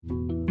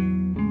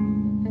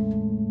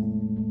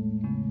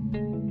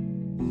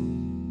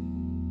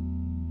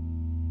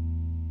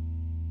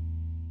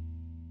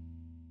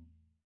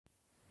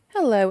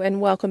Hello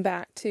and welcome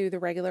back to the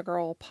Regular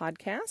Girl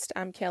podcast.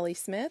 I'm Kelly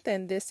Smith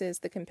and this is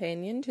the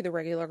companion to the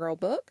Regular Girl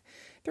book,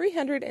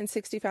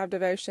 365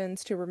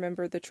 Devotions to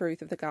Remember the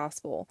Truth of the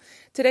Gospel.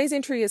 Today's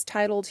entry is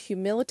titled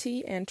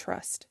Humility and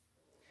Trust.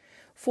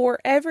 For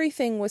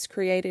everything was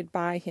created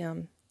by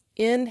him,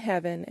 in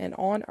heaven and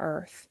on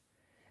earth,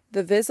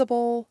 the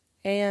visible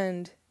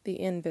and the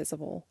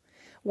invisible,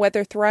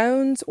 whether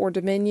thrones or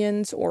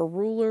dominions or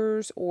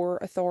rulers or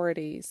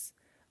authorities.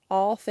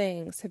 All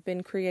things have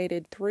been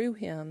created through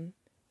him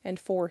and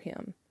for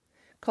him.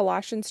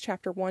 Colossians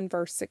chapter 1,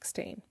 verse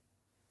 16.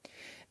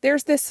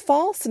 There's this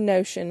false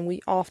notion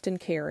we often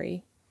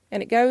carry,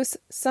 and it goes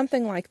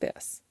something like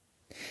this.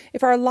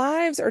 If our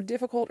lives are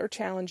difficult or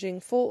challenging,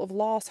 full of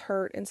loss,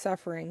 hurt, and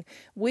suffering,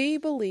 we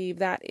believe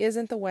that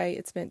isn't the way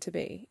it's meant to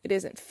be. It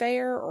isn't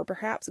fair, or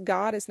perhaps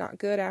God is not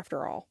good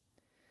after all.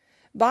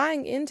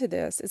 Buying into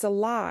this is a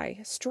lie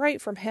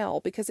straight from hell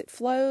because it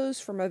flows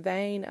from a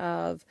vein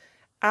of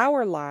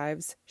our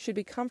lives should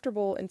be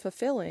comfortable and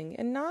fulfilling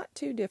and not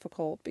too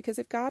difficult, because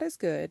if God is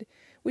good,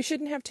 we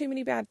shouldn't have too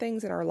many bad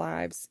things in our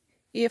lives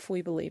if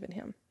we believe in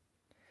him.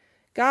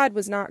 God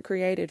was not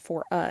created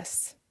for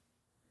us.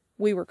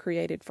 We were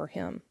created for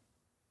him.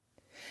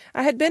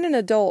 I had been an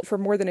adult for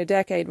more than a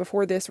decade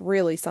before this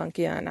really sunk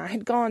in. I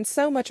had gone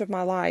so much of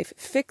my life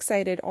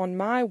fixated on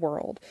my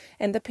world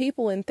and the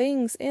people and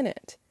things in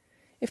it.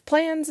 If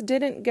plans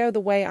didn't go the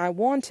way I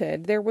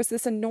wanted, there was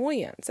this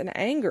annoyance and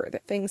anger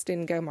that things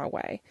didn't go my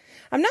way.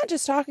 I'm not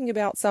just talking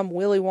about some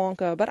Willy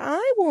Wonka, but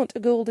I want a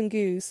golden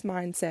goose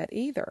mindset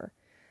either.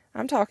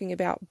 I'm talking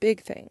about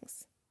big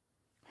things,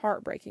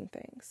 heartbreaking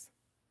things,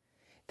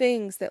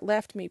 things that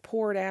left me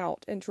poured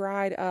out and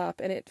dried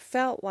up, and it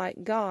felt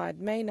like God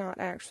may not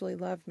actually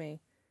love me.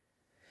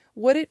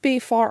 Would it be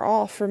far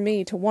off for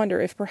me to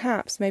wonder if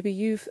perhaps maybe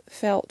you've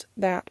felt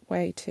that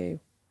way too?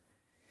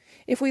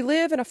 If we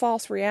live in a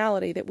false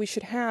reality that we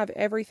should have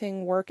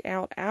everything work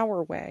out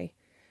our way,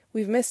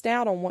 we've missed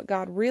out on what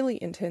God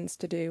really intends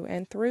to do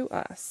and through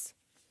us.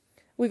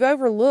 We've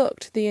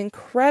overlooked the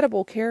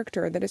incredible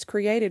character that is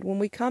created when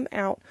we come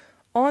out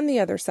on the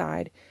other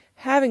side,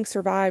 having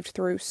survived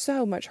through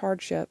so much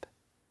hardship.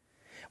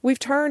 We've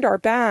turned our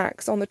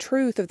backs on the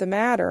truth of the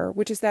matter,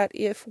 which is that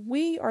if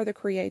we are the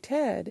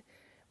created,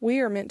 we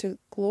are meant to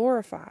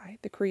glorify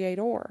the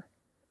Creator.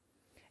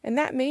 And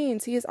that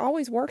means he is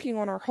always working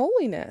on our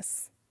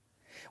holiness.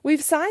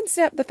 We've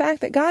sidestepped the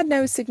fact that God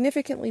knows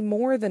significantly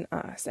more than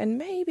us. And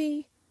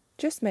maybe,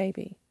 just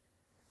maybe,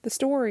 the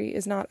story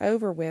is not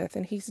over with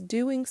and he's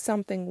doing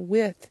something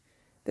with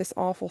this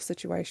awful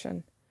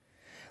situation.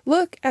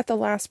 Look at the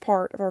last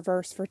part of our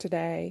verse for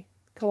today,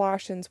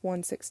 Colossians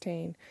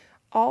 1:16.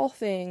 All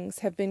things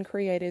have been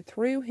created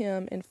through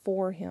him and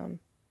for him.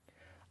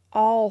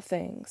 All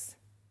things.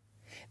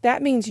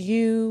 That means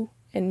you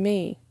and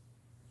me.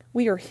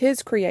 We are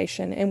his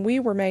creation, and we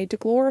were made to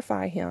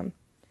glorify him.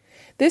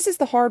 This is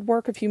the hard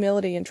work of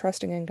humility and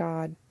trusting in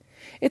God.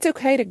 It's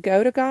okay to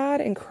go to God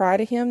and cry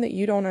to him that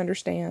you don't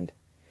understand.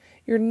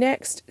 Your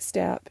next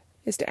step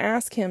is to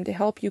ask him to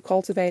help you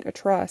cultivate a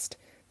trust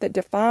that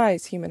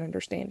defies human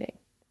understanding.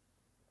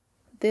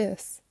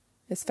 This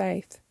is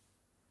faith.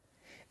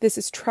 This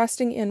is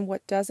trusting in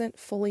what doesn't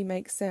fully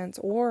make sense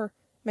or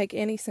make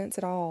any sense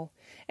at all,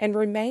 and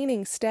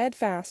remaining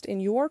steadfast in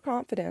your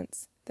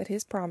confidence that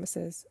his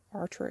promises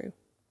are true.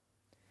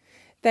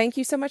 Thank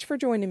you so much for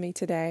joining me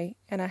today,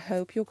 and I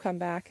hope you'll come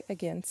back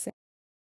again soon.